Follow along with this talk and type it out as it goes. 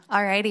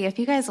Alrighty, if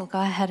you guys will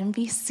go ahead and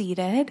be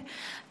seated.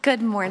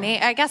 Good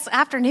morning. I guess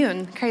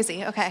afternoon.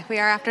 Crazy. Okay, we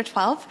are after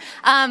 12.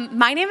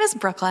 My name is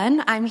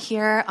Brooklyn. I'm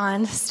here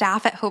on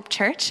staff at Hope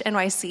Church,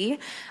 NYC.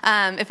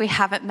 If we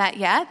haven't met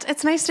yet,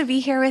 it's nice to be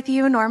here with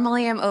you.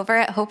 Normally, I'm over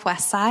at Hope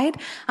Westside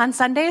on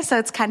Sunday, so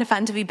it's kind of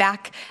fun to be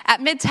back at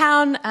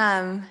Midtown.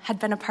 Had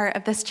been a part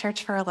of this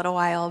church for a little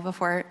while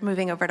before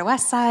moving over to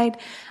Westside.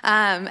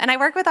 And I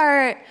work with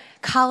our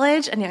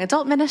college and young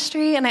adult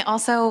ministry, and I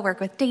also work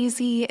with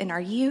Daisy in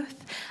our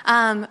youth,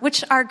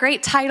 which are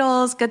great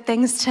titles, good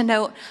things to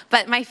note.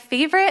 But my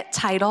favorite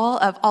title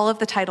of all of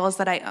the titles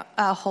that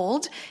I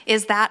hold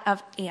is that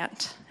of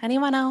aunt.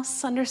 Anyone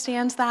else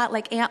understands that,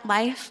 like aunt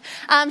life?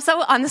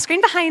 So on the screen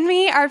behind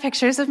me are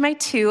pictures of my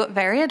two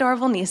very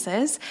adorable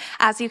nieces.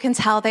 As you can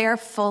tell, they are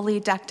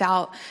fully decked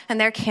out in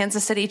their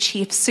Kansas City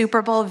Chiefs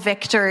Super Bowl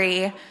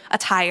victory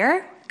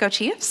attire. Go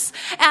Chiefs.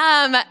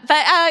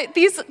 But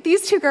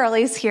these two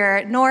girlies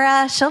here,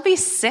 Nora, she'll be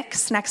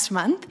 6 next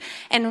month,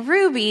 and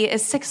Ruby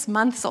is 6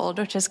 months old,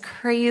 which is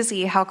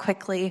crazy how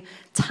quickly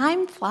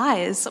time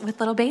flies with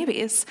little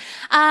babies.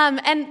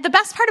 And the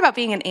best part about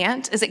being an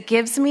aunt is it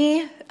gives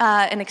me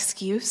an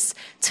excuse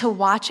to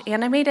watch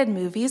animated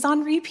movies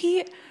on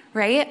repeat,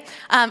 right?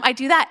 I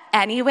do that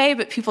anyway,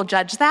 but people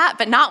judge that,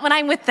 but not when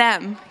I'm with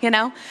them, you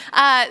know?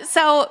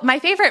 So my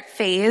favorite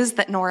phase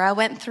that Nora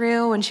went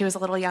through when she was a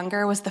little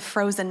younger was the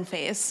Frozen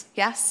phase.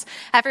 Yes?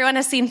 Everyone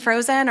has seen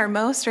Frozen, or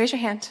most? Raise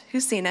your hand.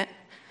 Who's seen it?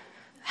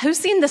 Who's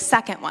seen the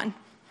second one?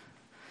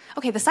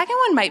 Okay, the second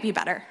one might be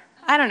better.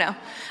 I don't know.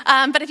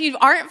 But if you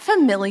aren't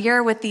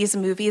familiar with these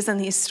movies and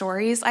these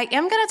stories, I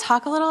am going to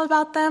talk a little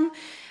about them.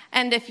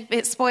 And if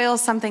it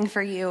spoils something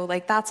for you,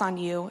 like that's on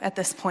you at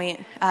this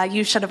point.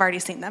 You should have already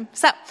seen them.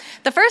 So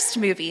the first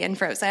movie in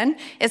Frozen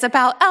is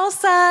about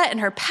Elsa and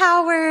her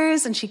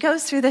powers, and she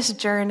goes through this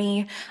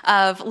journey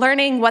of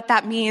learning what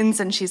that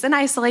means, and she's in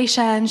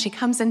isolation. She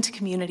comes into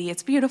community.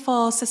 It's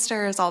beautiful,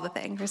 sisters, all the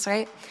things,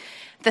 right?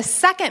 The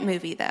second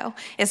movie, though,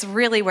 is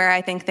really where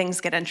I think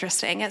things get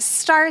interesting. It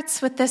starts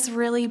with this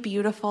really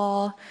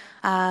beautiful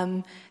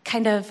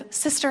kind of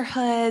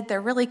sisterhood. They're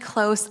really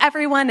close.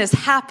 Everyone is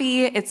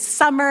happy. It's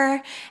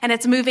summer, and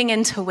it's moving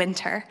into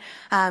winter.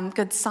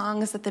 Good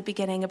songs at the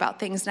beginning about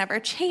things never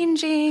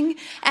changing.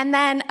 And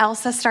then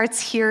Elsa starts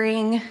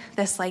hearing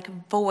this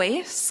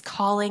voice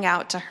calling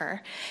out to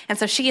her. And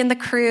so she and the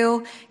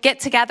crew get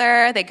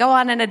together. They go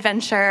on an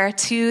adventure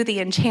to the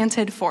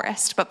enchanted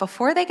forest. But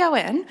before they go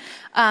in,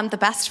 the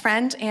best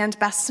friend and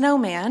best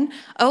snowman,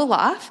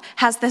 Olaf,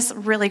 has this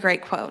really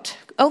great quote.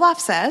 Olaf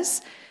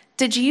says,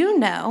 "Did you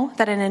know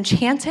that an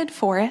enchanted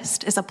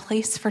forest is a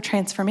place for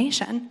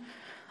transformation?"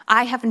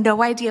 I have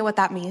no idea what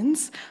that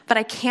means, but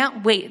I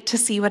can't wait to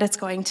see what it's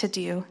going to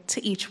do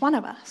to each one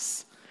of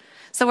us.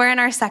 So we're in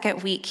our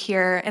second week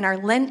here in our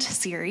Lent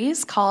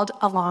series called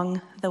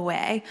Along the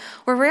Way,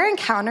 where we're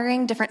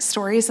encountering different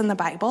stories in the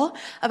Bible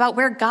about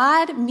where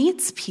God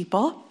meets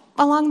people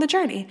along the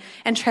journey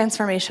in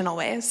transformational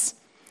ways.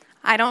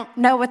 I don't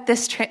know what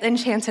this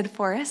enchanted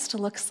forest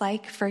looks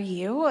like for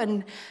you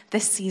in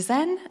this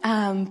season,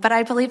 but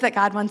I believe that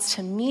God wants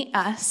to meet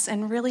us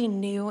in really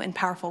new and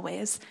powerful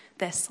ways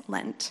this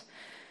Lent.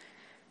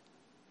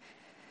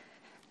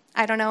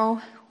 I don't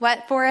know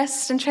what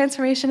forest and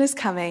transformation is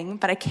coming,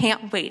 but I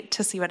can't wait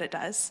to see what it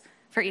does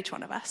for each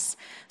one of us.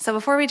 So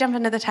before we jump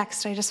into the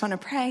text, I just want to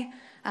pray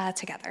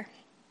together.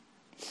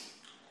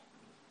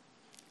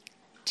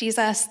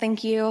 Jesus,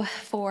 thank you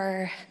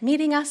for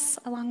meeting us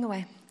along the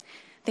way.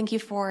 Thank you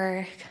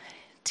for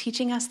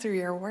teaching us through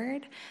your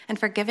word and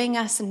for giving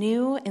us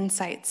new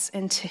insights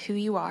into who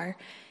you are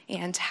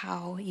and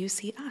how you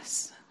see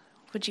us.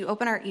 Would you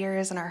open our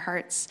ears and our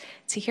hearts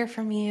to hear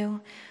from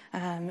you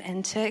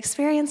and to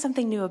experience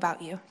something new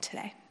about you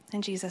today?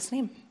 In Jesus'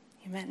 name,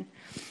 amen.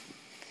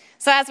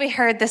 So as we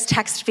heard this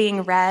text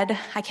being read,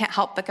 I can't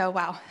help but go,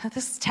 wow,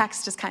 this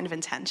text is kind of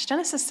intense.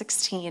 Genesis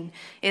 16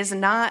 is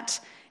not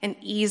an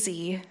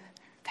easy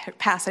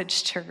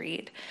passage to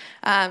read.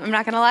 I'm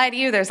not going to lie to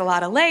you. There's a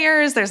lot of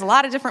layers. There's a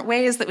lot of different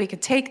ways that we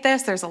could take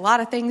this. There's a lot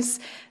of things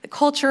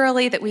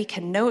culturally that we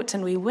can note,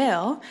 and we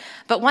will.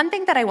 But one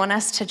thing that I want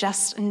us to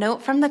just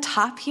note from the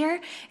top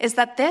here is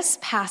that this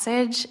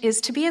passage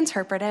is to be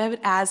interpreted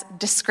as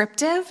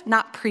descriptive,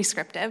 not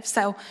prescriptive.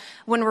 So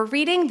when we're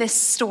reading this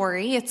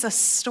story, it's a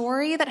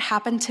story that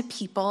happened to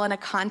people in a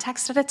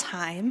context at a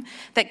time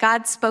that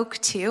God spoke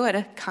to at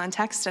a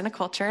context and a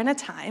culture and a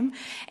time.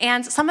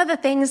 And some of the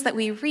things that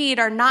we read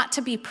are not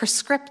to be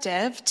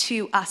prescriptive to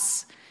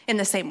us in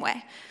the same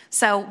way.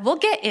 So we'll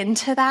get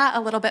into that a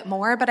little bit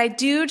more, but I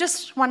do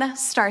just want to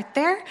start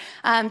there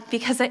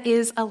because it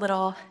is a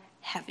little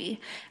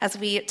heavy as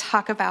we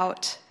talk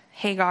about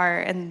Hagar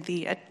and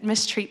the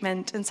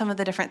mistreatment and some of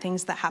the different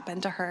things that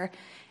happened to her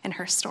in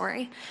her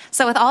story.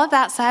 So with all of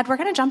that said, we're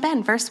going to jump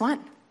in. Verse 1.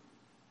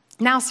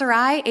 Now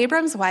Sarai,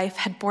 Abram's wife,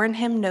 had borne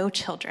him no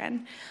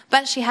children,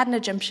 but she had an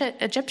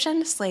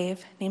Egyptian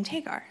slave named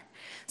Hagar.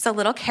 So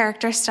little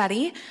character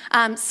study.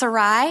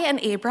 Sarai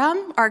and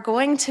Abram are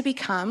going to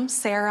become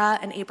Sarah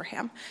and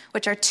Abraham,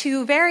 which are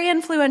two very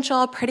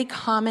influential, pretty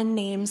common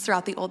names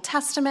throughout the Old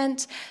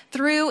Testament.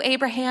 Through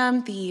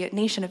Abraham, the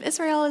nation of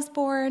Israel is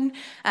born,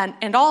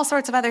 and all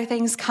sorts of other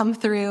things come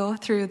through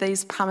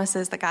these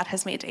promises that God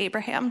has made to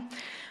Abraham.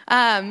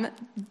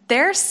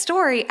 Their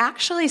story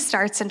actually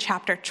starts in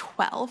chapter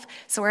 12.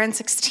 So we're in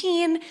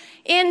 16.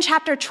 In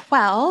chapter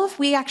 12,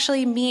 we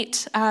actually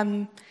meet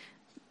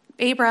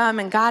Abram,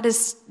 and God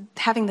is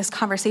having this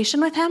conversation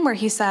with him where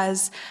he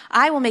says,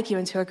 I will make you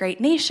into a great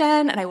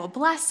nation, and I will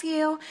bless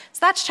you. So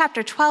that's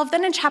chapter 12.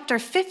 Then in chapter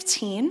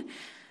 15,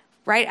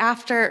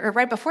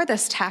 right before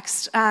this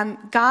text,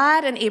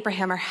 God and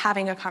Abraham are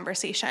having a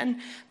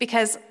conversation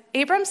because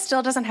Abram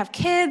still doesn't have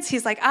kids.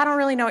 He's like, I don't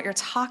really know what you're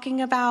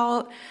talking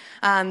about.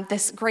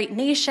 This great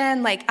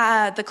nation,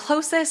 the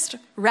closest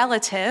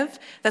relative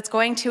that's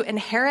going to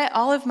inherit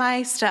all of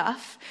my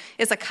stuff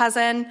is a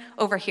cousin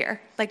over here,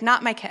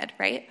 not my kid,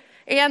 right?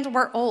 And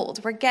we're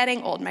old. We're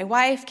getting old. My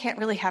wife can't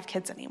really have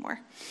kids anymore.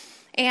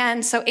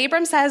 And so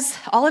Abram says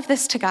all of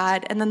this to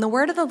God, and then the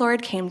word of the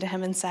Lord came to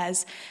him and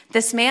says,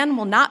 this man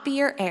will not be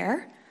your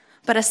heir,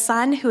 but a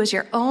son who is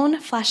your own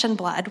flesh and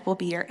blood will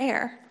be your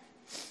heir.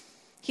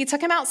 He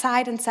took him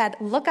outside and said,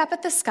 look up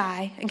at the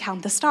sky and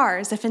count the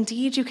stars, if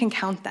indeed you can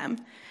count them.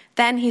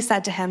 Then he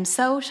said to him,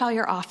 so shall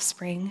your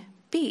offspring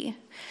be.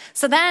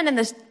 So then in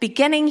the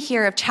beginning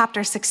here of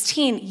chapter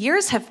 16,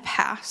 years have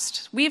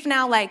passed. We've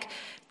now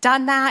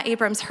done that.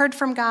 Abram's heard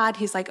from God.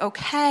 He's like,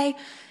 okay.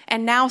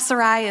 And now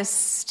Sarai is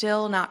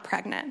still not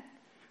pregnant.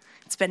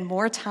 It's been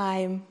more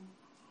time,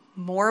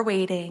 more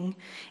waiting,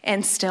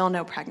 and still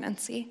no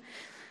pregnancy.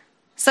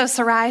 So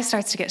Sarai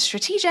starts to get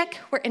strategic.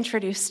 We're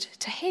introduced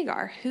to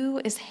Hagar. Who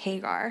is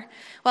Hagar?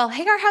 Well,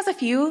 Hagar has a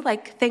few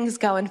things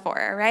going for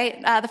her, right?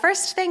 The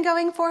first thing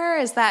going for her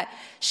is that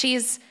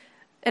she's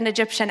an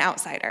Egyptian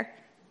outsider.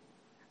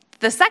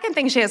 The second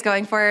thing she has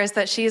going for her is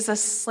that she's a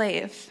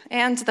slave.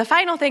 And the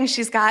final thing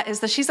she's got is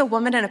that she's a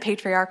woman in a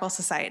patriarchal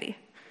society.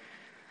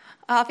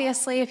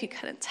 Obviously, if you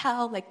couldn't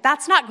tell,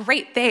 that's not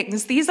great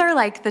things. These are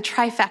the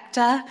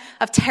trifecta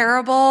of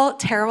terrible,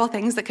 terrible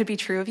things that could be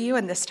true of you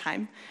in this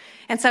time.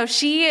 And so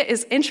she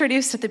is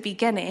introduced at the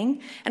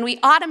beginning, and we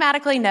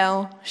automatically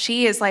know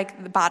she is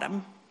the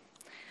bottom.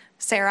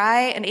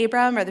 Sarai and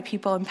Abram are the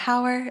people in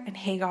power, and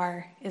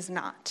Hagar is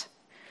not.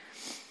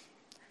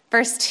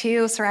 Verse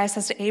 2, Sarai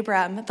says to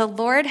Abram, the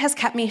Lord has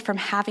kept me from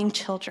having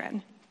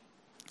children.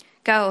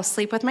 Go,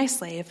 sleep with my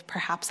slave.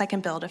 Perhaps I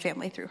can build a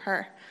family through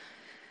her.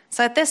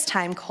 So at this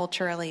time,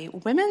 culturally,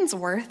 women's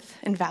worth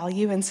and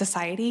value in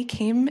society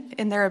came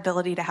in their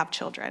ability to have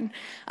children,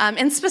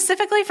 and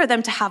specifically for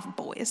them to have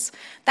boys.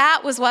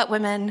 That was what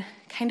women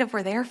kind of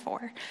were there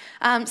for.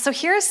 So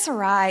here's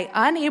Sarai,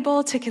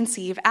 unable to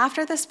conceive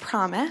after this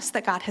promise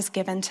that God has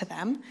given to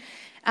them.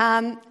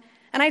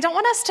 And I don't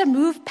want us to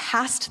move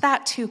past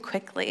that too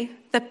quickly.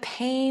 The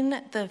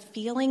pain, the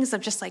feelings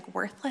of just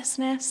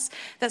worthlessness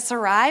that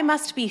Sarai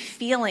must be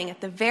feeling at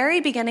the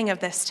very beginning of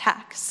this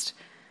text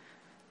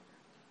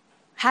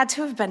had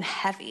to have been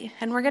heavy.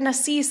 And we're going to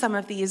see some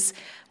of these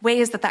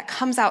ways that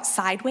comes out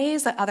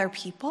sideways at other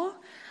people.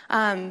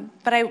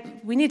 But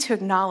we need to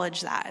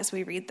acknowledge that as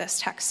we read this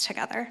text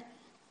together.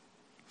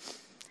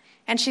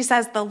 And she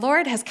says, the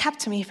Lord has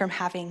kept me from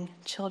having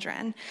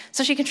children.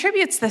 So she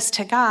contributes this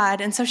to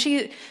God. And so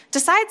she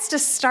decides to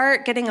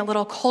start getting a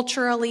little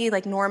culturally,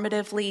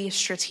 normatively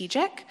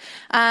strategic.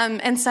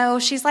 And so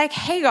she's like,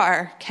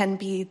 Hagar can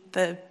be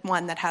the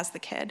one that has the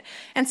kid.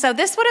 And so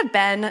this would have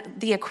been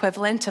the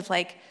equivalent of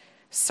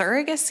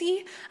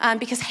surrogacy,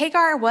 because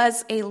Hagar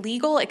was a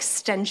legal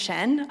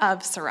extension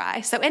of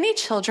Sarai. So any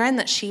children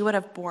that she would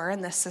have borne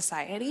in this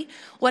society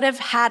would have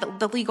had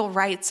the legal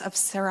rights of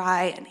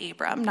Sarai and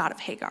Abram, not of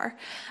Hagar.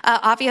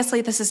 Obviously,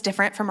 this is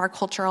different from our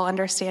cultural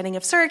understanding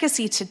of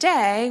surrogacy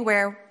today,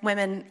 where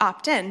women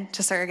opt in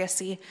to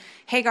surrogacy.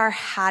 Hagar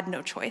had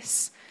no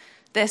choice.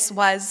 This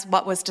was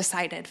what was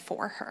decided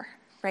for her,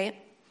 right?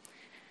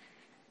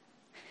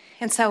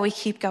 And so we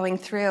keep going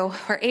through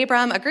where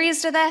Abram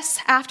agrees to this.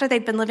 After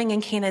they'd been living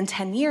in Canaan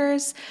 10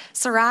 years,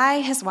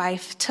 Sarai, his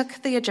wife,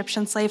 took the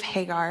Egyptian slave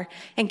Hagar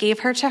and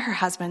gave her to her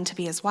husband to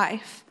be his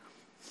wife.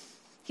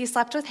 He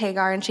slept with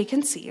Hagar and she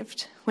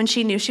conceived. When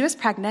she knew she was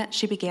pregnant,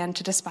 she began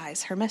to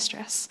despise her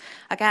mistress.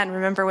 Again,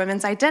 remember,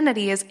 women's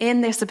identity is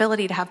in this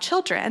ability to have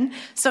children.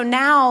 So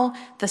now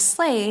the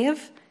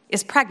slave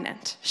is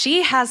pregnant.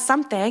 She has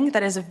something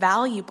that is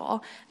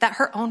valuable that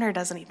her owner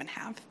doesn't even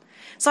have.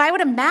 So I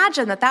would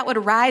imagine that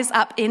would rise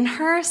up in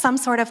her some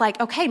sort of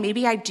okay,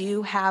 maybe I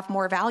do have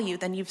more value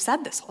than you've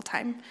said this whole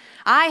time.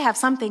 I have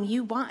something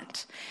you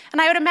want.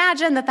 And I would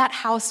imagine that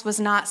house was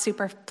not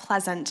super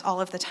pleasant all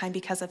of the time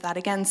because of that.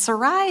 Again,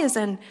 Sarai is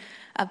in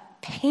a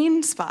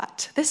pain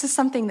spot. This is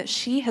something that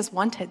she has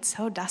wanted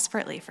so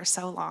desperately for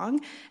so long.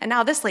 And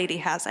now this lady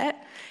has it.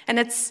 And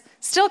it's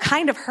still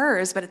kind of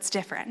hers, but it's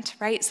different,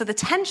 right? So the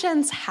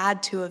tensions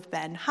had to have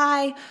been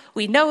high.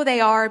 We know they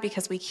are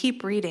because we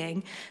keep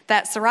reading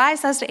that Sarai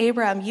says to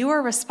Abram, you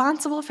are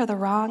responsible for the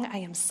wrong I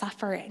am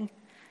suffering.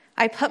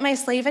 I put my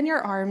slave in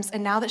your arms,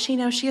 and now that she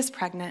knows she is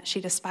pregnant,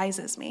 she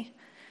despises me.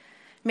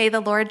 May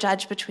the Lord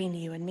judge between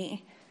you and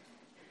me.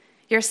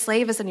 Your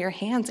slave is in your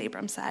hands,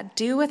 Abram said.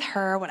 Do with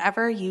her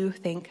whatever you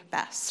think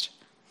best.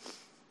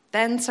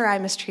 Then Sarai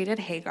mistreated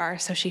Hagar,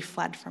 so she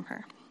fled from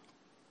her.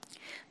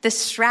 This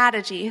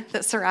strategy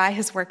that Sarai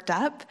has worked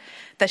up,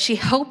 that she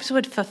hoped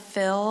would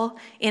fulfill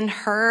in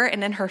her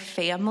and in her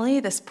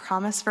family this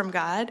promise from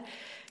God,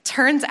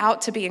 turns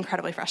out to be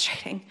incredibly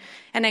frustrating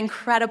and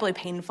incredibly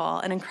painful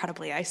and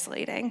incredibly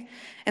isolating.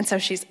 And so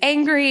she's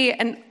angry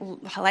and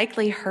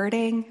likely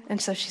hurting,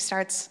 and so she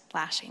starts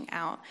lashing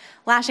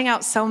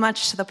out so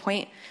much to the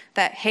point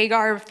that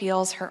Hagar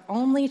feels her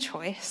only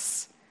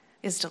choice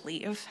is to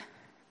leave.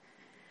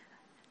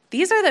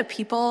 These are the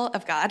people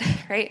of God,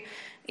 right?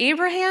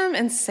 Abraham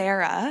and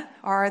Sarah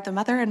are the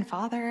mother and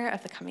father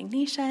of the coming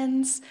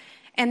nations,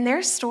 and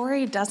their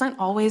story doesn't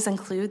always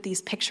include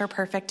these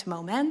picture-perfect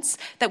moments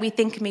that we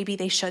think maybe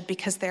they should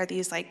because they're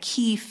these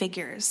key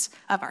figures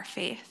of our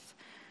faith.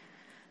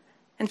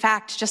 In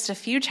fact, just a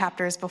few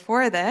chapters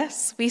before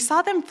this, we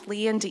saw them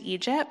flee into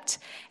Egypt,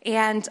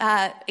 and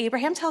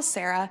Abraham tells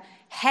Sarah,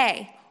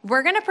 hey,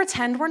 we're going to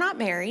pretend we're not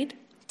married,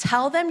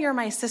 tell them you're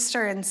my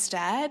sister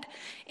instead,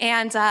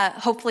 and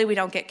hopefully we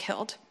don't get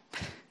killed.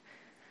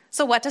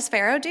 So what does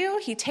Pharaoh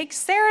do? He takes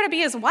Sarah to be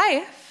his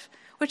wife,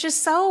 which is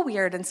so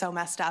weird and so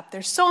messed up.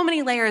 There's so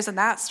many layers in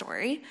that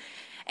story.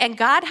 And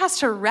God has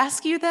to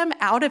rescue them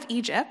out of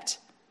Egypt.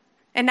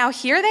 And now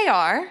here they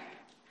are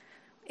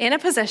in a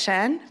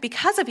position,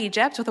 because of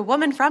Egypt, with a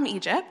woman from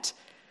Egypt,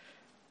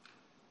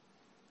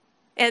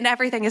 and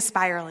everything is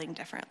spiraling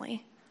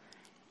differently.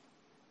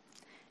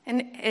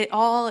 And it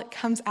all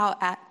comes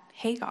out at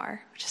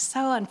Hagar, which is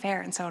so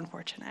unfair and so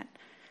unfortunate.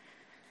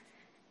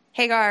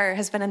 Hagar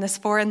has been in this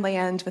foreign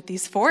land with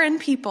these foreign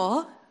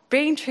people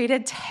being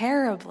treated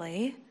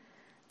terribly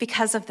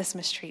because of this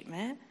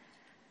mistreatment.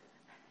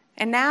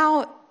 And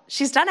now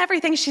she's done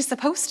everything she's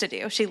supposed to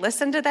do. She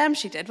listened to them.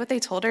 She did what they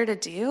told her to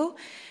do.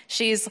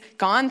 She's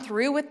gone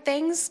through with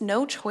things,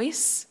 no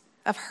choice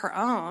of her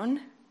own.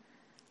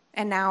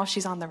 And now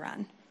she's on the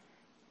run.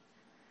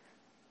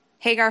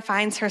 Hagar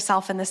finds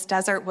herself in this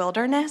desert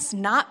wilderness,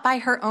 not by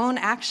her own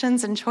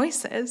actions and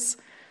choices,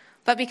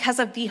 but because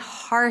of the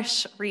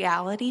harsh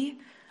reality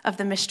of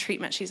the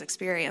mistreatment she's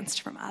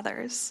experienced from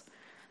others,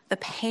 the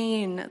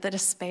pain, the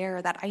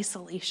despair, that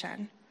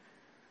isolation.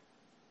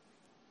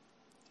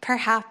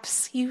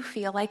 Perhaps you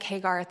feel like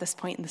Hagar at this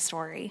point in the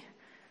story.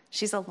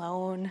 She's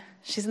alone.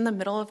 She's in the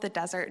middle of the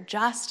desert,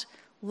 just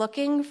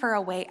looking for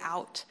a way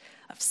out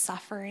of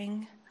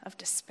suffering, of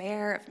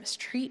despair, of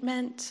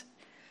mistreatment.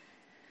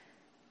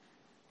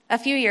 A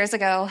few years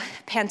ago,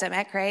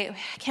 pandemic, right?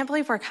 I can't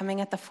believe we're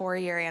coming at the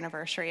 4-year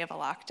anniversary of a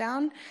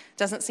lockdown.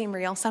 Doesn't seem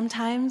real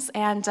sometimes.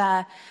 And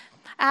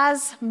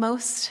as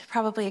most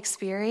probably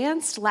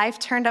experienced, life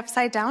turned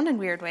upside down in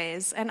weird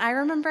ways. And I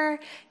remember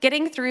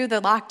getting through the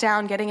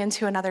lockdown, getting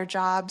into another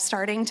job,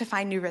 starting to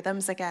find new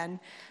rhythms again.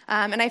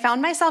 And I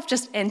found myself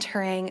just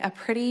entering a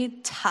pretty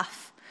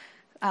tough,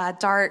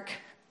 dark,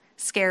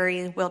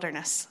 scary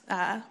wilderness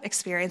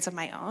experience of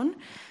my own.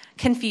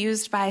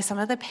 Confused by some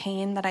of the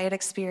pain that I had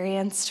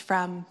experienced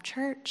from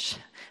church,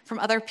 from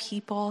other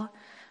people.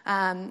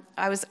 I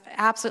was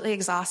absolutely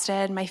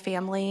exhausted. My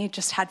family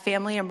just had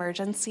family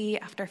emergency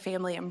after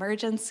family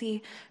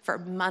emergency for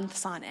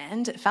months on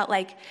end. It felt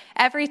like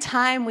every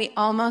time we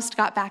almost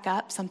got back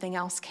up, something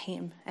else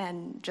came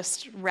and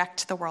just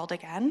wrecked the world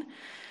again.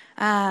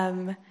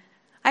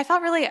 I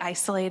felt really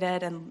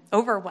isolated and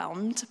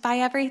overwhelmed by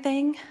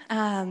everything.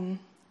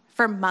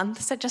 For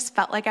months, it just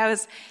felt like I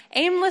was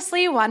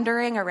aimlessly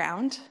wandering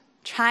around,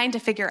 trying to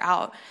figure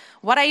out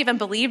what I even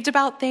believed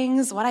about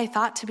things, what I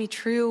thought to be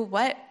true,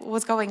 what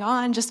was going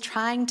on, just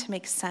trying to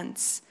make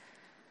sense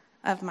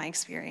of my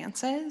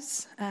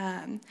experiences.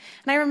 And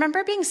I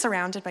remember being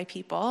surrounded by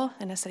people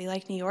in a city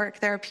like New York.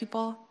 There are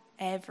people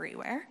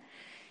everywhere.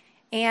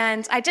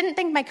 And I didn't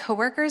think my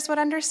coworkers would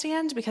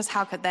understand, because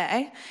how could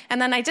they?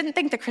 And then I didn't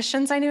think the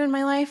Christians I knew in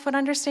my life would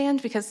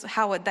understand, because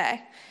how would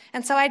they?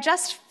 And so I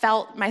just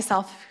felt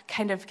myself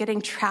kind of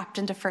getting trapped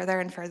into further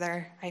and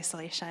further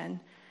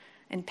isolation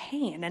and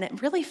pain. And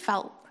it really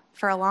felt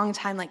for a long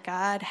time like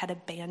God had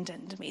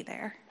abandoned me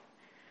there.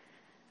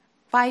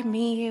 Why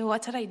me?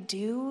 What did I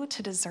do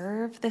to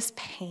deserve this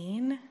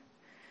pain?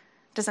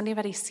 Does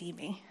anybody see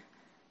me?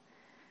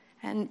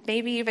 And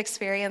maybe you've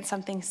experienced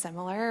something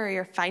similar, or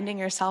you're finding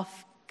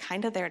yourself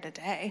kind of there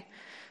today,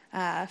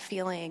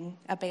 feeling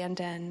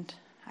abandoned,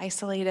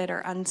 isolated, or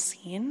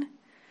unseen.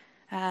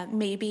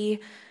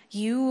 Maybe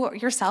you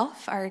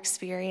yourself are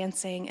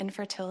experiencing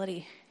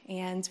infertility,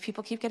 and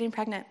people keep getting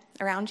pregnant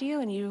around you,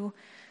 and you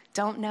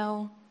don't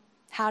know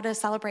how to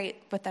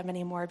celebrate with them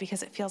anymore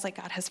because it feels like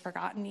God has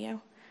forgotten you.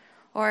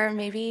 Or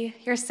maybe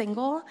you're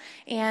single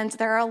and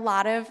there are a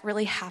lot of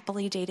really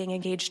happily dating,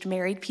 engaged,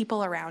 married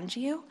people around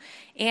you,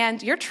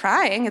 and you're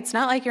trying. It's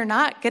not like you're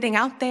not getting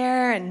out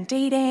there and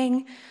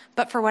dating,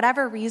 but for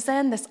whatever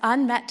reason, this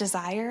unmet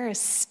desire is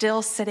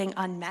still sitting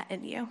unmet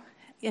in you,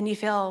 and you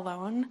feel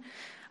alone,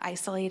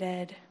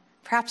 isolated,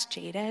 perhaps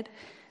jaded.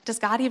 Does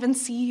God even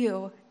see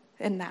you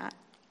in that?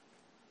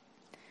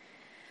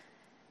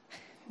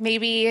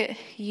 Maybe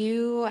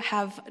you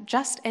have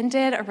just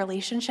ended a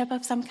relationship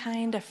of some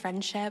kind, a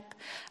friendship,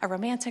 a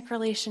romantic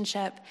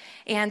relationship,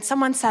 and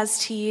someone says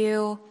to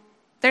you,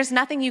 there's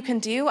nothing you can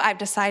do, I've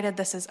decided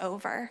this is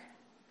over.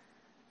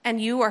 And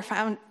you are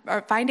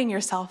finding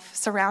yourself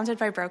surrounded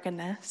by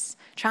brokenness,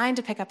 trying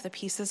to pick up the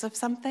pieces of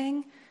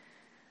something,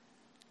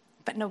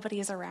 but nobody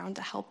is around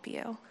to help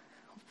you.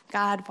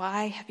 God,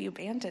 why have you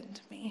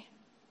abandoned me?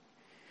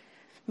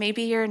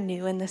 Maybe you're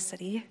new in the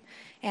city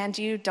and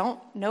you don't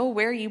know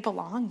where you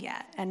belong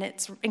yet, and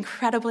it's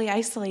incredibly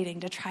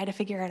isolating to try to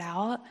figure it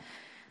out.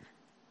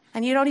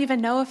 And you don't even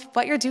know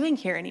what you're doing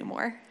here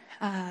anymore.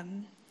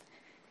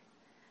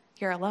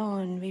 You're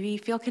alone. Maybe you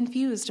feel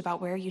confused about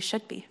where you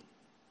should be.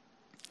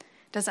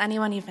 Does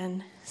anyone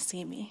even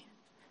see me?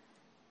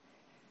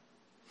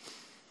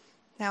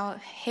 Now,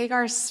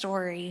 Hagar's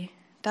story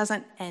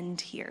doesn't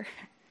end here,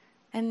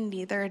 and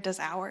neither does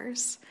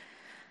ours.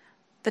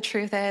 The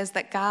truth is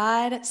that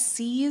God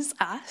sees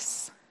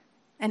us,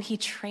 and he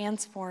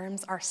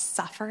transforms our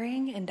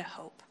suffering into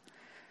hope.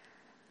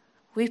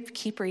 We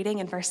keep reading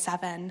in verse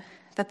 7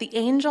 that the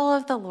angel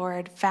of the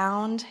Lord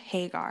found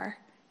Hagar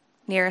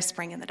near a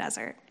spring in the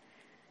desert.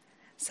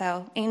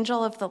 So,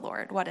 angel of the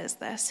Lord, what is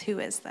this? Who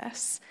is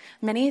this?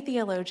 Many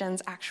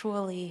theologians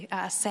actually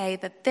say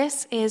that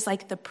this is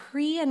like the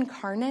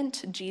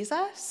pre-incarnate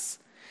Jesus,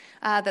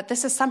 that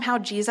this is somehow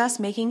Jesus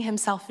making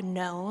himself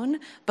known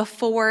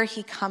before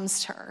he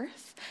comes to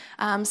earth.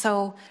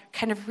 So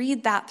kind of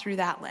read that through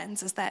that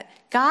lens, is that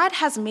God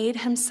has made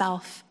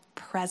himself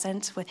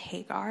present with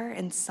Hagar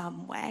in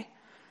some way.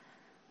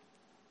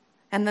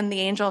 And then the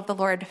angel of the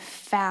Lord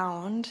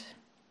found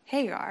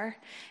Hagar.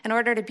 In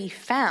order to be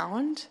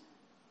found,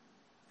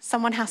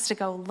 someone has to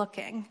go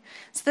looking.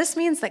 So this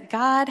means that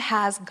God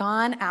has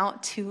gone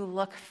out to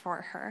look for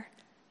her,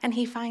 and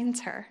he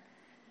finds her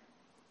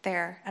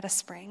there at a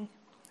spring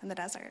in the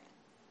desert.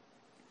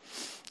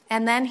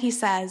 And then he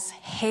says,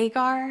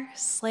 Hagar,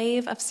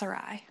 slave of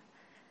Sarai.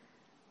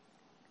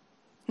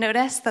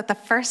 Notice that the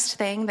first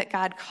thing that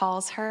God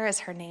calls her is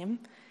her name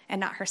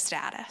and not her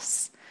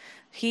status.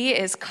 He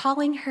is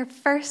calling her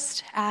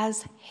first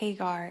as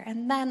Hagar,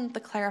 and then the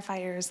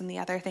clarifiers and the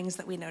other things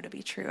that we know to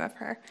be true of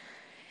her.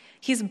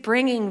 He's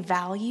bringing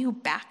value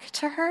back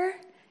to her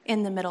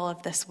in the middle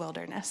of this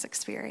wilderness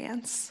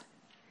experience.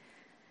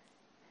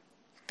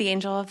 The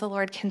angel of the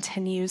Lord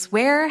continues,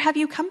 where have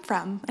you come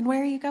from and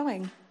where are you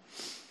going?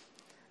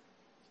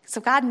 So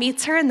God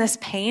meets her in this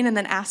pain and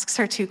then asks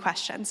her two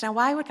questions. Now,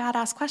 why would God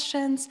ask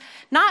questions?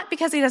 Not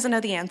because he doesn't know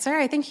the answer.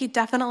 I think he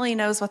definitely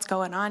knows what's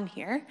going on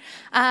here.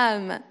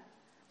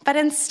 But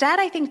instead,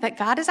 I think that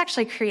God is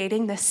actually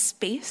creating this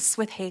space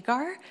with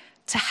Hagar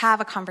to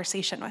have a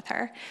conversation with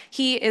her.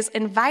 He is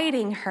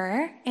inviting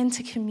her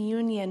into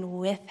communion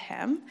with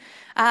him.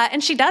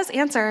 And she does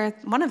answer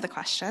one of the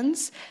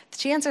questions.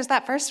 She answers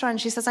that first one.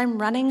 She says, I'm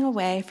running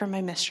away from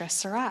my mistress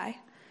Sarai.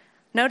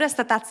 Notice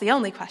that that's the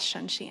only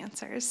question she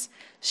answers.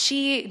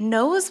 She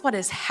knows what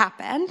has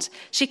happened.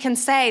 She can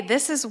say,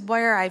 this is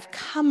where I've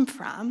come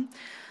from.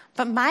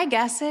 But my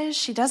guess is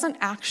she doesn't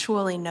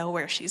actually know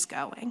where she's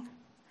going.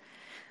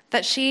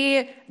 That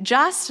she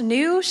just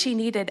knew she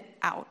needed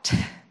out.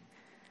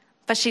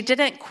 But she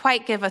didn't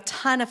quite give a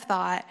ton of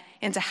thought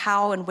into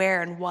how and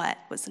where and what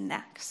was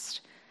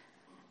next.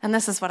 And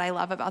this is what I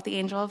love about the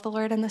angel of the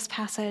Lord in this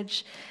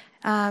passage.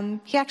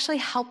 He actually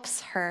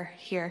helps her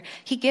here.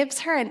 He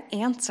gives her an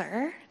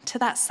answer to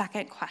that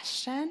second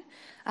question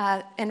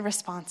in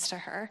response to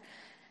her.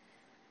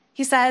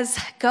 He says,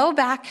 go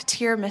back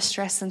to your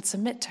mistress and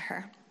submit to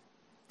her.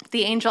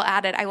 The angel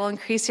added, I will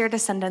increase your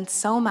descendants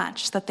so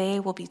much that they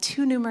will be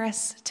too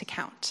numerous to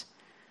count.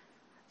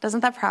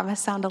 Doesn't that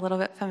promise sound a little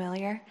bit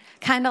familiar?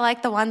 Kind of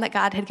like the one that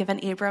God had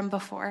given Abram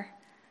before.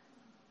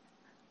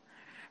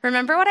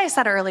 Remember what I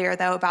said earlier,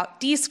 though, about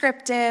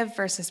descriptive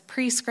versus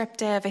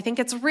prescriptive? I think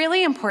it's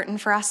really important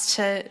for us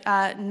to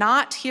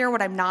not hear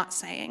what I'm not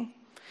saying.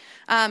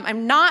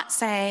 I'm not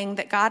saying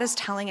that God is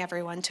telling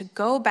everyone to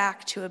go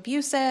back to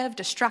abusive,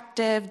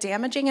 destructive,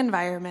 damaging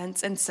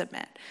environments and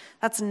submit.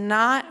 That's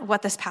not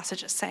what this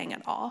passage is saying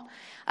at all.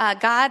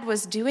 God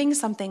was doing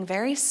something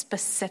very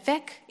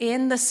specific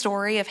in the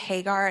story of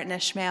Hagar and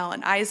Ishmael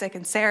and Isaac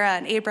and Sarah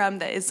and Abram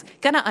that is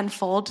going to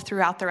unfold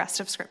throughout the rest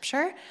of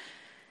Scripture.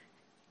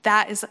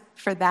 That is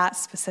for that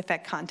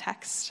specific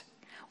context.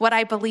 What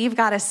I believe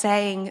God is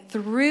saying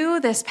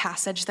through this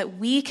passage that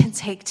we can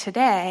take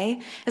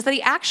today is that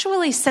he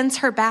actually sends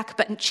her back,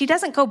 but she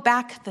doesn't go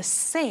back the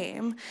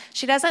same.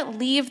 She doesn't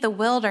leave the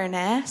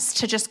wilderness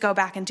to just go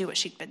back and do what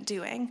she'd been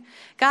doing.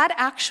 God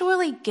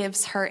actually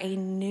gives her a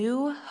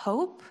new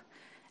hope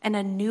and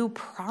a new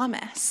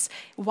promise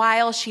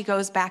while she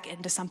goes back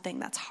into something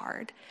that's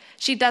hard.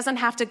 She doesn't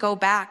have to go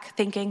back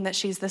thinking that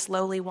she's this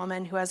lowly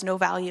woman who has no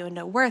value and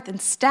no worth.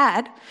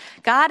 Instead,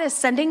 God is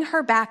sending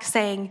her back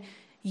saying,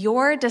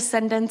 your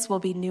descendants will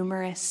be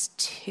numerous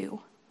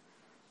too.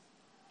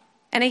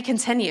 And he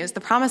continues. The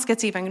promise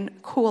gets even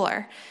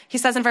cooler. He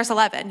says in verse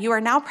 11, you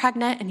are now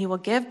pregnant and you will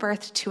give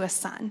birth to a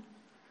son.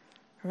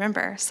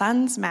 Remember,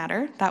 sons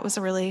matter. That was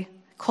a really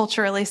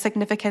culturally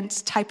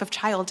significant type of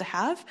child to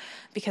have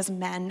because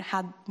men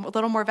had a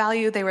little more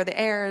value. They were the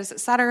heirs,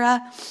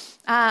 etc.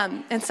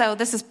 And so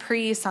this is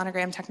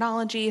pre-sonogram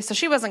technology. So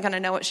she wasn't going to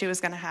know what she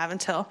was going to have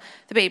until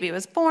the baby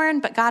was born.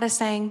 But God is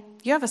saying,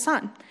 you have a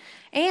son.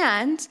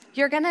 And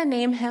you're going to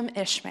name him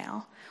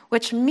Ishmael,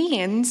 which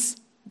means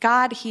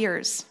God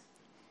hears.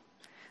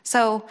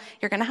 So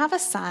you're going to have a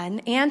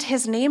son, and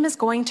his name is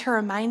going to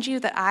remind you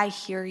that I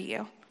hear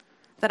you,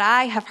 that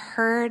I have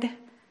heard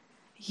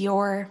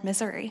your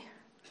misery.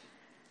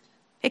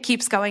 It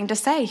keeps going to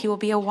say he will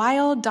be a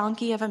wild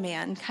donkey of a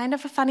man. Kind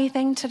of a funny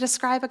thing to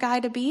describe a guy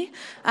to be.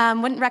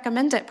 Wouldn't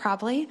recommend it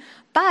probably.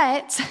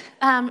 But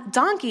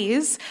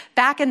donkeys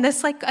back in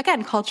this,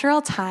 again,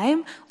 cultural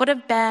time would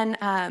have been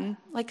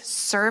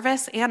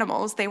service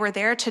animals. They were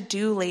there to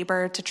do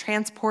labor, to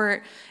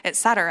transport,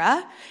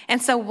 etc.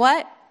 And so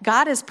what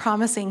God is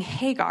promising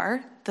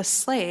Hagar, the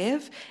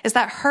slave, is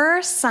that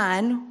her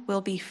son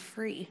will be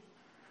free.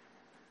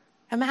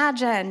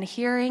 Imagine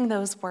hearing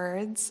those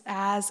words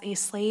as a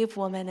slave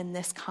woman in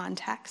this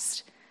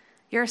context.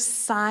 Your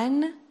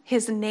son,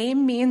 his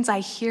name means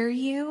I hear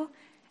you,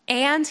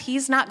 and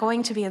he's not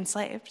going to be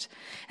enslaved.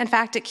 In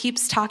fact, it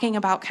keeps talking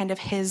about kind of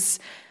his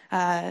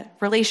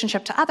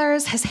relationship to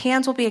others. His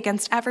hands will be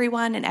against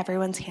everyone, and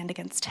everyone's hand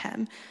against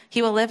him.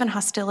 He will live in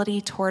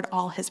hostility toward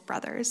all his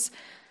brothers.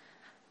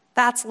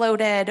 That's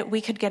loaded.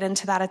 We could get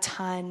into that a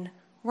ton.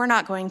 We're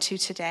not going to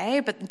today,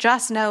 but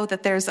just know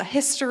that there's a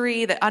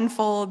history that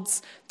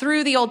unfolds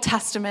through the Old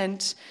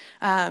Testament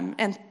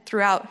and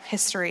throughout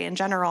history in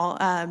general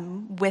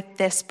with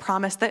this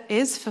promise that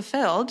is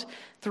fulfilled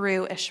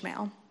through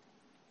Ishmael.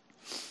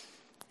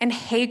 And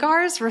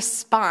Hagar's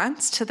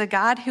response to the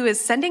God who is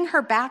sending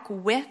her back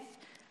with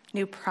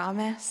new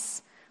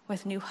promise,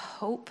 with new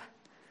hope,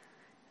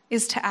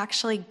 is to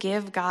actually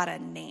give God a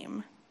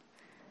name.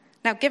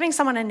 Now, giving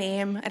someone a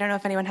name, I don't know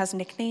if anyone has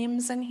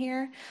nicknames in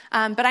here,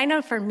 but I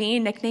know for me,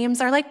 nicknames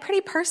are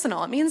pretty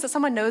personal. It means that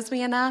someone knows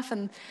me enough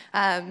and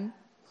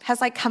has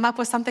come up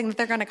with something that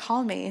they're going to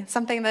call me,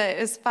 something that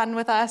is fun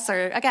with us,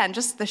 or again,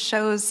 just this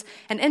shows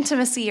an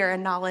intimacy or a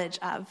knowledge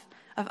of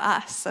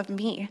us, of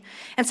me.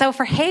 And so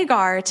for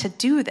Hagar to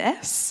do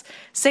this,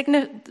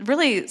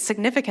 really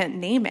significant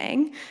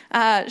naming,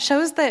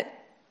 shows that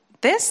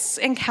this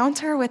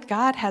encounter with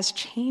God has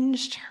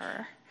changed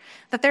her.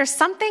 That there's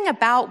something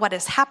about what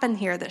has happened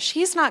here that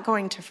she's not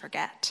going to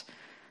forget,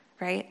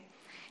 right?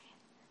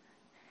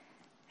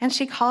 And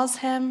she calls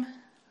him,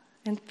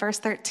 in verse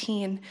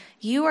 13,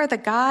 you are the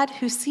God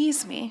who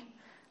sees me.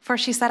 For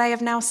she said, I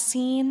have now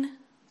seen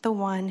the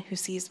one who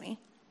sees me.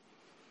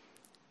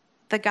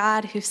 The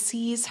God who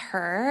sees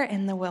her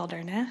in the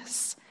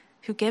wilderness,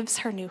 who gives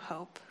her new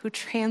hope, who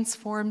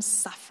transforms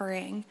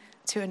suffering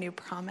to a new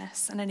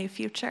promise and a new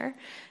future.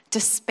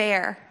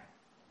 Despair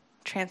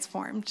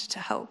transformed to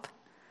hope.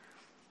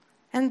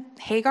 And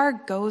Hagar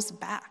goes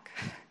back.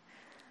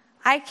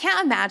 I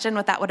can't imagine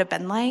what that would have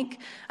been like,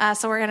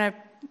 so we're going to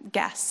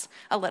guess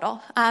a little.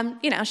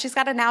 She's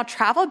got to now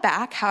travel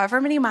back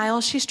however many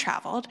miles she's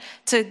traveled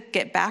to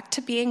get back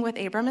to being with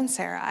Abram and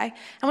Sarai.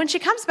 And when she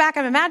comes back,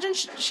 I imagine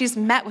she's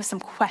met with some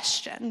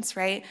questions,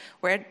 right?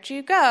 Where did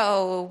you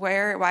go?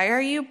 Why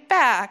are you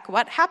back?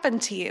 What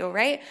happened to you,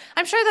 right?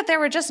 I'm sure that there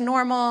were just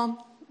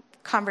normal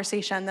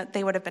conversation that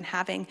they would have been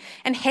having.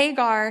 And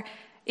Hagar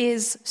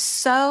is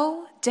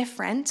so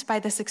different by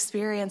this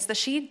experience that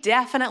she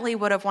definitely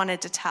would have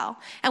wanted to tell.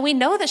 And we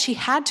know that she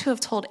had to have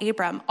told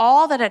Abram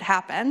all that had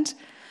happened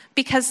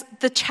because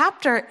the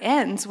chapter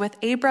ends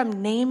with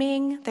Abram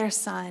naming their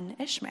son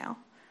Ishmael.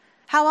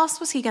 How else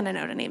was he going to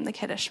know to name the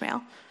kid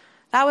Ishmael?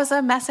 That was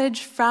a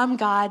message from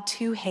God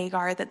to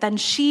Hagar that then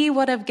she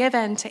would have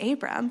given to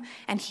Abram,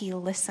 and he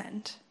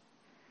listened.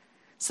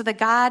 So the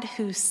God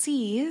who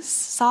sees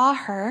saw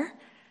her,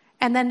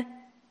 and then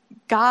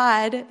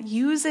God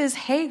uses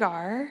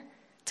Hagar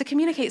to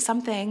communicate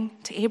something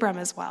to Abram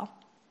as well.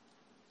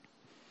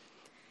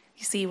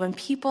 You see, when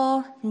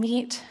people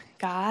meet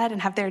God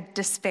and have their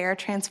despair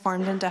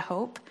transformed into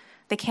hope,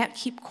 they can't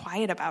keep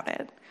quiet about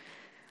it.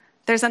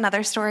 There's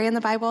another story in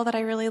the Bible that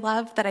I really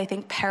love that I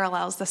think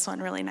parallels this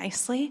one really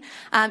nicely.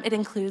 It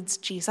includes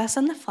Jesus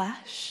in the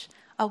flesh,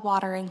 a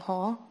watering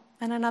hole,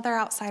 and another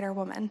outsider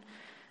woman.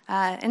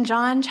 In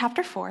John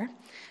chapter 4,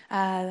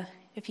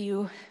 if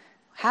you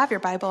have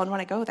your Bible and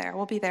want to go there,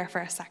 we'll be there for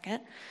a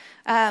second.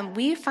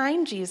 We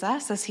find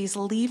Jesus as he's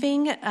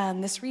leaving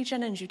this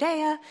region in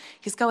Judea.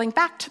 He's going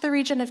back to the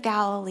region of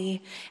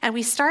Galilee. And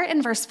we start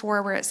in verse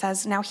 4 where it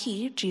says, now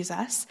he,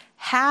 Jesus,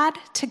 had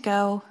to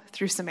go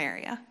through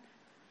Samaria.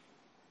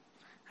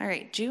 All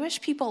right,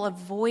 Jewish people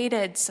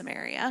avoided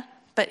Samaria,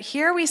 but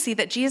here we see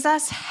that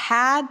Jesus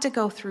had to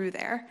go through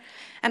there.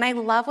 And I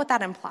love what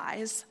that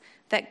implies,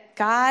 that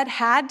God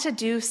had to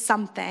do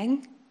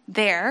something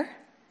there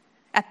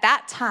at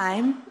that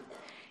time,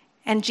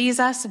 and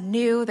Jesus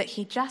knew that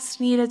he just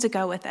needed to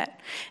go with it.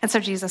 And so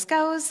Jesus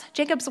goes,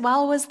 Jacob's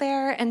well was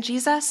there, and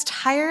Jesus,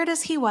 tired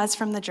as he was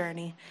from the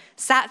journey,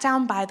 sat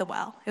down by the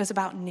well. It was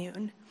about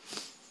noon.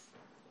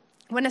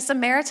 When a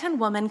Samaritan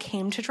woman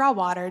came to draw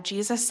water,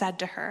 Jesus said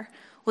to her,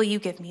 "Will you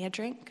give me a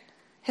drink?"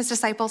 His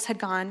disciples had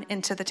gone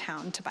into the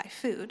town to buy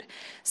food.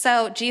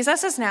 So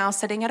Jesus is now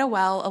sitting at a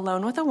well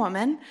alone with a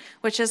woman,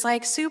 which is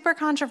like super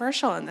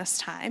controversial in this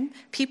time.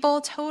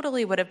 People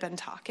totally would have been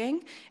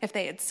talking if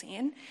they had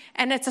seen.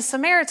 And it's a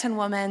Samaritan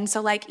woman, so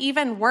like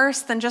even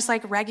worse than just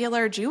like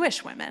regular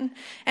Jewish women.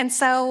 And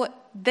so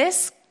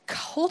this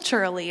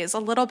culturally is a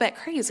little bit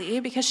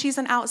crazy because she's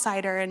an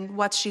outsider, and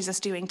what's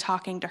Jesus doing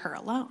talking to her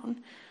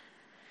alone?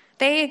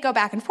 They go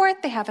back and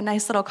forth, they have a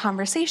nice little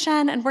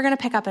conversation, and we're going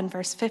to pick up in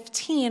verse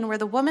 15 where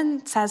the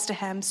woman says to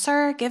him,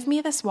 "Sir, give me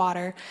this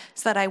water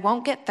so that I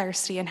won't get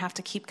thirsty and have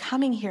to keep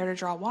coming here to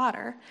draw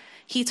water."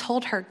 He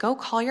told her, "Go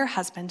call your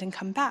husband and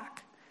come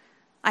back."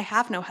 "I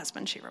have no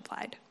husband," she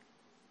replied.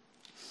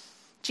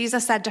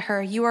 Jesus said to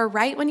her, "You are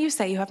right when you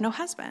say you have no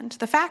husband.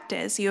 The fact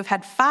is, you have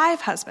had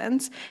 5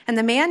 husbands, and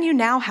the man you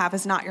now have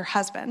is not your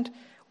husband.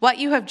 What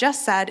you have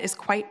just said is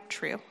quite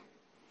true."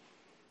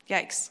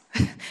 Yikes.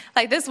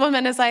 Like this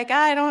woman is like,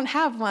 "I don't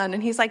have one."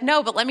 And he's like,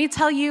 "No, but let me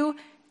tell you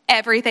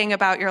everything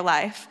about your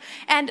life."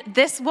 And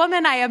this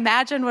woman, I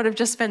imagine, would have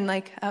just been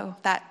like, "Oh,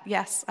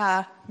 yes,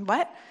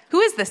 what? Who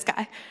is this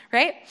guy?"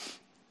 Right?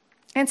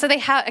 And so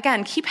they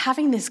again, keep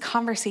having this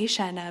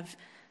conversation of,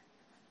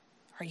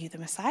 are you the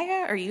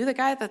Messiah? Are you the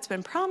guy that's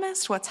been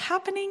promised? What's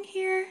happening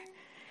here?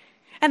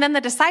 And then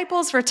the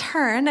disciples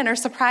return and are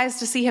surprised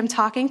to see him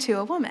talking to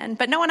a woman,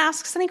 but no one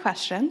asks any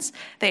questions.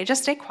 They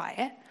just stay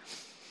quiet.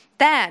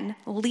 Then,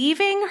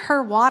 leaving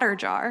her water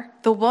jar,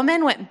 the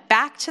woman went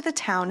back to the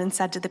town and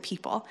said to the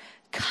people,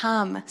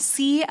 "Come,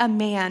 see a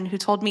man who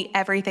told me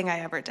everything I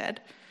ever did."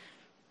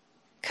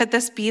 Could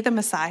this be the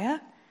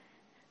Messiah?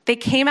 They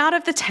came out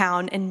of the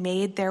town and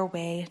made their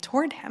way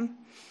toward him.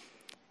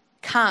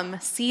 "Come,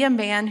 see a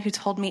man who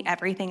told me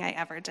everything I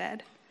ever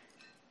did.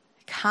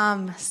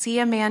 Come, see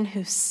a man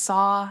who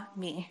saw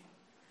me."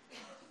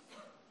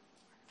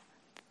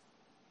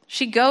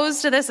 She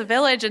goes to this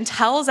village and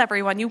tells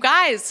everyone, "You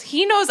guys,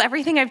 he knows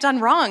everything I've done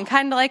wrong,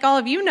 kind of like all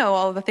of you know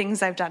all the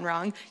things I've done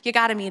wrong. You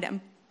got to meet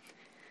him."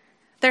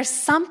 There's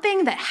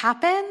something that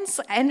happens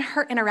in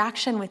her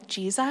interaction with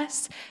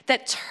Jesus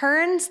that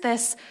turns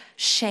this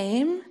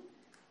shame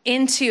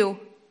into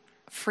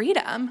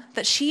freedom,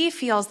 that she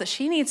feels that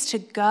she needs to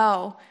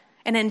go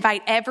and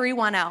invite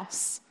everyone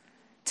else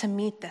to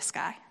meet this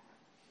guy.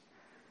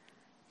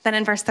 Then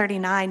in verse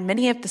 39,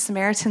 many of the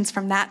Samaritans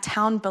from that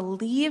town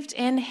believed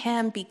in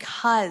him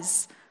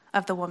because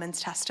of the woman's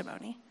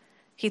testimony.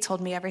 "He told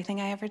me everything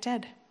I ever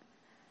did."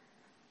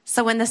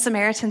 So when the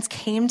Samaritans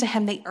came to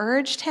him, they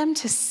urged him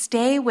to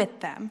stay with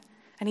them,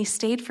 and he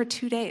stayed for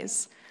 2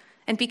 days.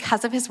 And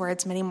because of his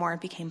words, many more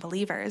became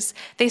believers.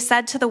 They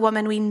said to the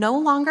woman, "We no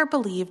longer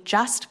believe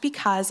just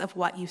because of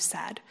what you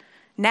said.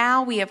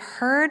 Now we have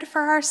heard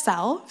for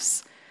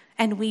ourselves,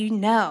 and we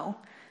know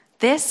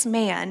this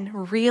man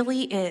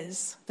really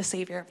is the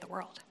Savior of the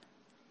world."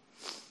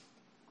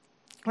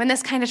 When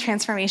this kind of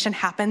transformation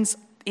happens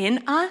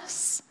in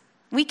us,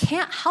 we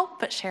can't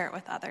help but share it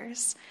with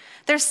others.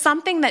 There's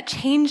something that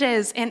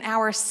changes in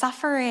our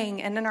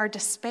suffering and in our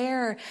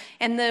despair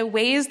and the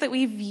ways that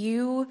we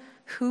view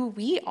who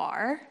we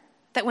are,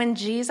 that when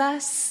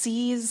Jesus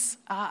sees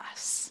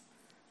us,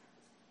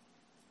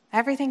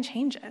 everything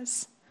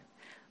changes.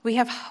 We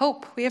have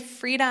hope, we have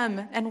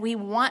freedom, and we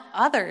want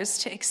others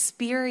to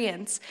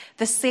experience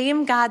the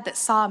same God that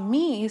saw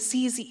me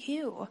sees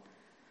you.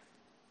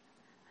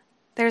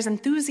 There's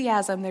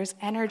enthusiasm, there's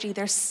energy,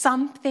 there's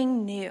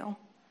something new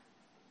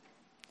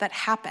that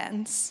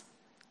happens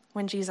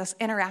when Jesus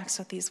interacts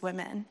with these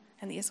women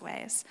in these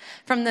ways.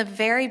 From the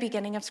very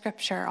beginning of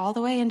Scripture, all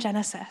the way in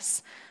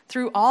Genesis,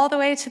 through all the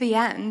way to the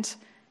end,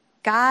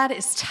 God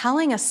is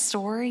telling a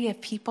story of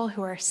people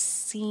who are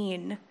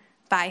seen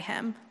by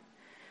him.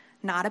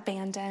 Not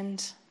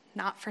abandoned,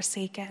 not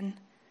forsaken.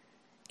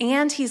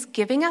 And he's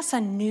giving us a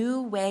new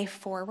way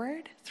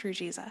forward through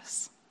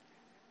Jesus.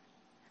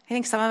 I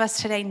think some of us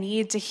today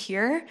need to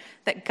hear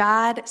that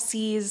God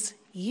sees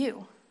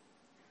you.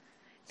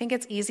 I think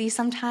it's easy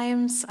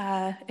sometimes,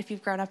 if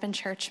you've grown up in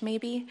church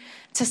maybe,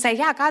 to say,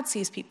 yeah, God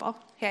sees people.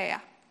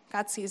 Yeah,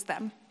 God sees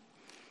them.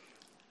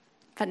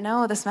 But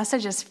no, this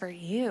message is for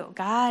you.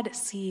 God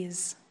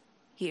sees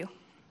you.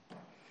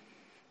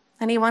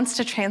 And he wants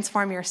to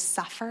transform your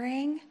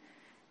suffering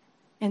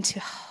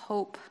into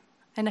hope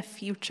and a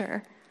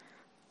future.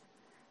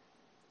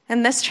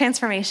 And this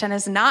transformation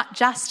is not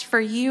just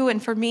for you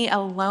and for me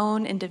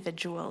alone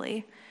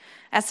individually.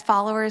 As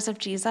followers of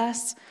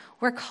Jesus,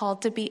 we're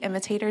called to be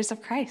imitators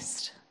of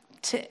Christ,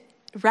 to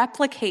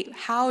replicate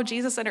how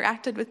Jesus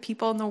interacted with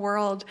people in the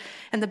world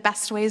in the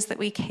best ways that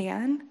we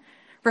can,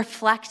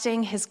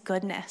 reflecting his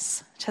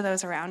goodness to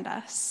those around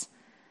us.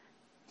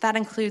 That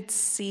includes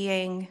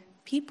seeing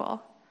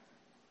people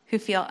who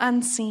feel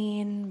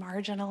unseen,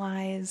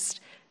 marginalized,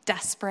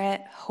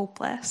 desperate,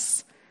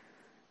 hopeless.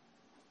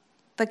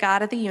 The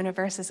God of the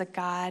universe is a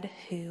God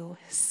who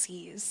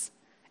sees.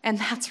 And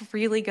that's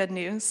really good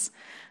news.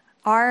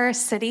 Our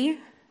city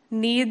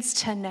needs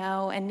to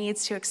know and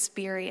needs to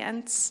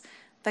experience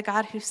the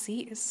God who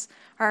sees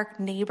our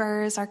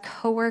neighbors, our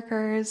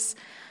coworkers,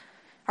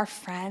 our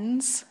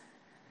friends,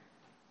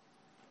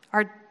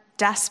 are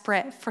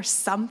desperate for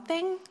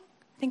something.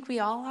 I think we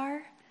all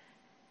are.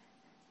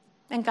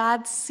 And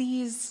God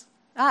sees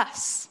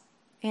us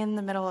in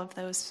the middle of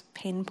those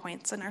pain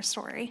points in our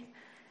story.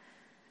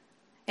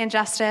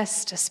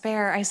 Injustice,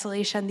 despair,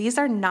 isolation, these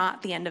are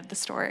not the end of the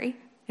story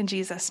in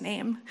Jesus'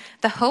 name.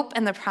 The hope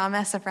and the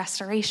promise of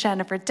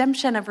restoration, of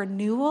redemption, of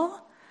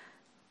renewal,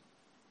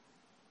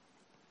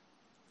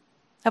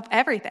 of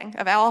everything,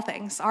 of all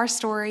things, our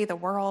story, the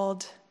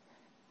world,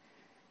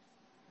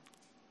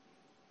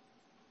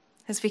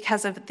 is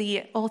because of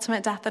the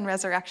ultimate death and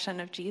resurrection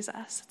of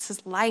Jesus. It's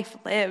his life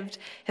lived,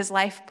 his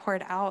life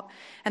poured out,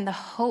 and the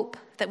hope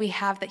that we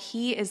have that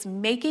he is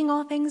making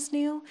all things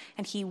new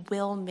and he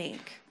will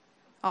make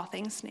all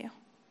things new.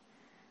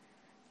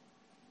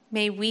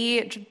 May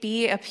we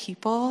be a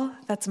people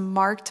that's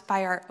marked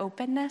by our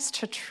openness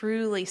to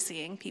truly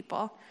seeing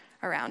people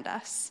around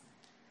us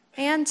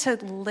and to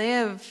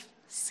live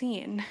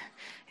seen.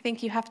 I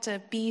think you have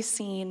to be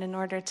seen in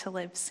order to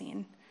live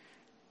seen.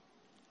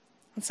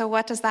 And so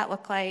what does that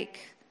look like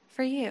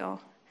for you?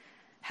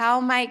 How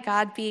might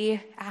God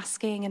be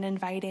asking and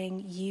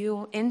inviting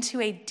you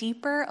into a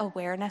deeper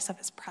awareness of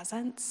his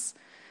presence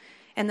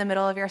in the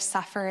middle of your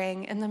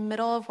suffering, in the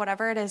middle of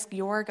whatever it is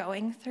you're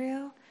going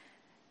through?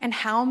 And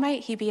how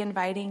might he be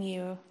inviting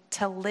you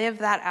to live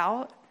that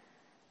out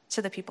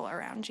to the people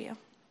around you?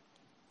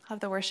 I'll have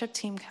the worship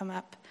team come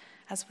up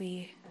as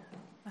we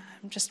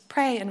just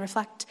pray and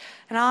reflect.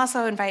 And I'll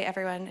also invite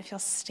everyone, if you'll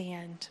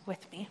stand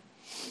with me.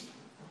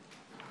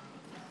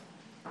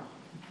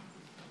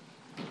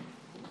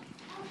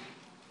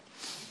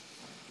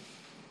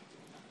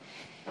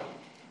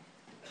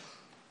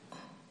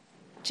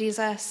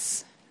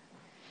 Jesus,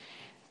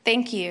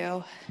 thank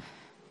you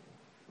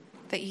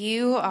that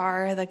you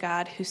are the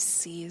God who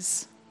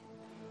sees.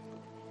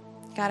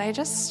 God, I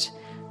just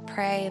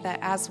pray that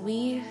as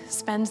we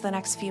spend the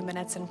next few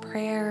minutes in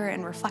prayer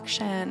and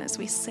reflection, as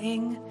we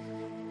sing,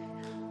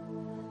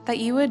 that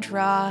you would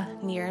draw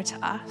near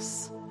to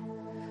us.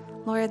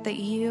 Lord, that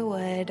you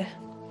would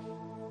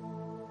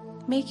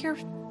make your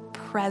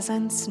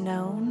presence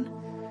known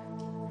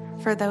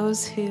for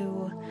those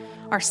who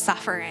are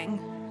suffering.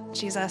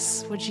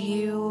 Jesus, would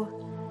you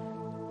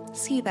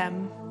see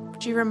them?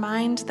 Would you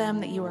remind them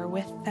that you are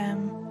with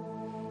them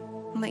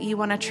and that you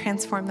want to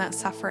transform that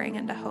suffering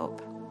into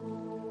hope?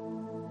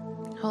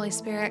 Holy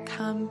Spirit,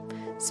 come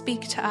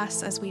speak to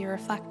us as we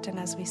reflect and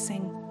as we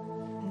sing.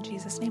 In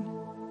Jesus' name.